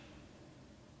portion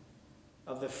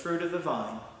of the fruit of the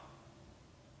vine.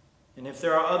 And if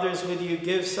there are others with you,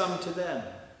 give some to them.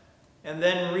 And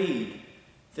then read,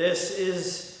 this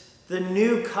is the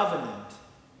new covenant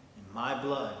in my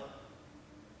blood.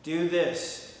 Do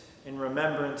this in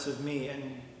remembrance of me.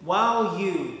 And while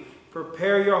you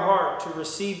prepare your heart to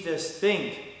receive this,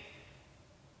 think,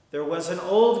 there was an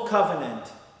old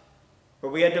covenant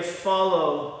where we had to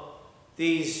follow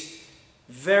these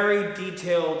very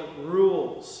detailed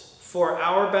rules for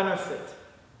our benefit.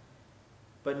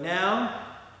 But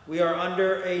now we are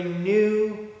under a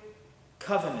new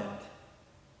covenant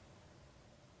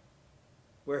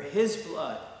where his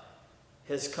blood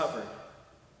has covered.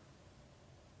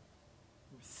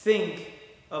 Think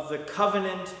of the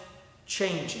covenant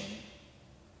changing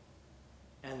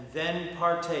and then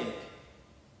partake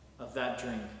of that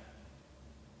drink.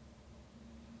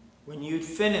 When you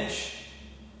finish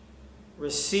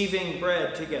receiving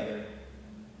bread together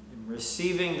and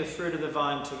receiving the fruit of the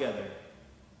vine together,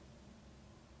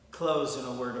 close in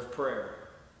a word of prayer.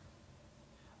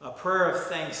 A prayer of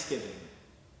thanksgiving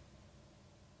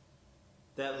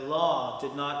that law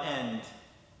did not end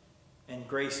and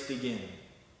grace begin,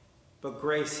 but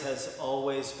grace has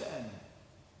always been.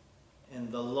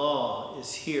 And the law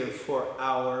is here for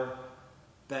our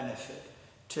benefit,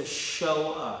 to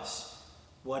show us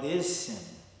what is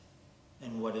sin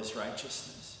and what is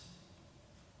righteousness.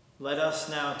 let us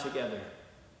now together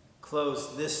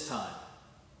close this time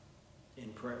in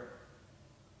prayer.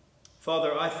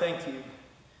 Father, I thank you.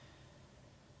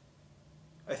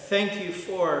 I thank you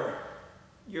for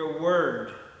your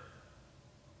word.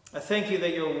 I thank you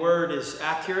that your word is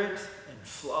accurate and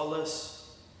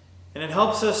flawless, and it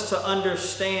helps us to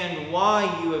understand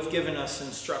why you have given us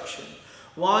instruction,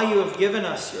 why you have given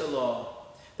us your law,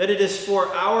 that it is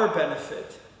for our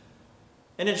benefit,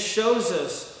 and it shows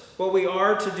us what we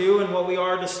are to do and what we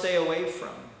are to stay away from.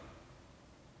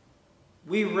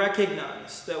 We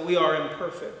recognize that we are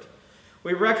imperfect.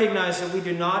 We recognize that we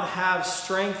do not have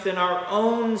strength in our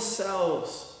own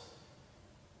selves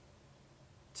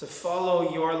to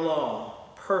follow your law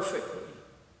perfectly.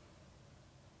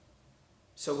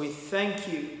 So we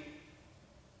thank you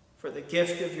for the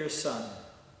gift of your Son.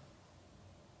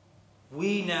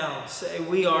 We now say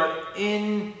we are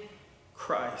in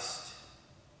Christ.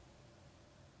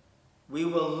 We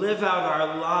will live out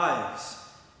our lives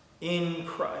in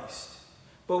Christ.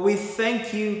 But we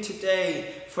thank you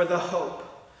today for the hope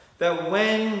that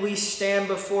when we stand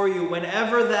before you,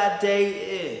 whenever that day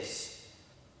is,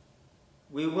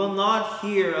 we will not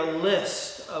hear a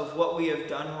list of what we have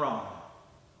done wrong.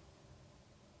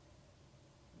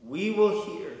 We will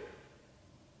hear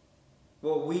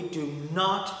what we do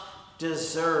not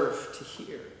deserve to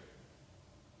hear,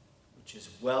 which is,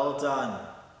 well done,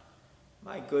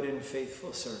 my good and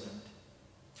faithful servant.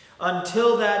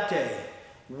 Until that day,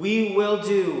 we will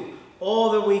do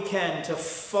all that we can to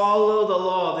follow the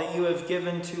law that you have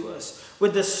given to us,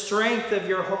 with the strength of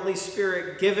your Holy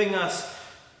Spirit giving us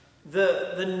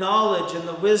the knowledge and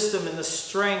the wisdom and the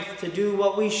strength to do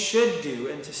what we should do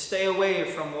and to stay away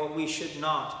from what we should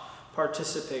not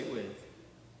participate with.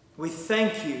 We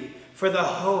thank you for the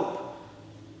hope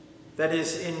that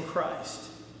is in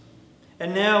Christ.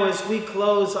 And now, as we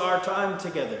close our time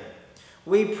together,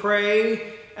 we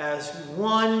pray as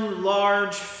one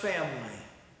large family.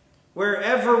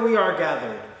 Wherever we are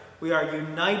gathered, we are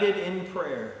united in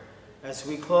prayer as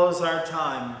we close our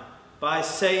time by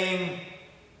saying,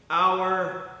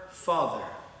 Our Father,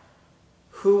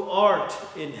 who art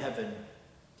in heaven,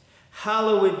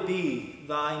 hallowed be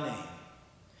thy name.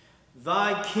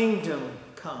 Thy kingdom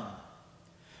come.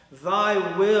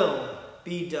 Thy will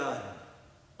be done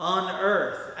on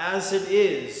earth as it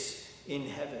is in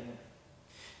heaven.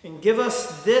 And give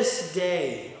us this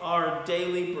day our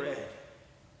daily bread,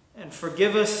 and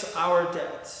forgive us our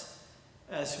debts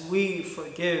as we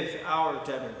forgive our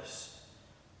debtors.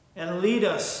 And lead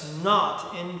us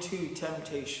not into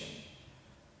temptation,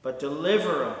 but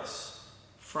deliver us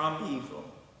from evil.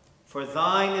 For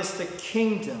thine is the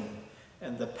kingdom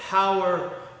and the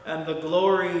power and the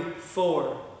glory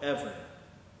forever.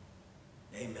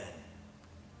 Amen.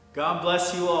 God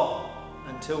bless you all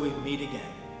until we meet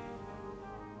again.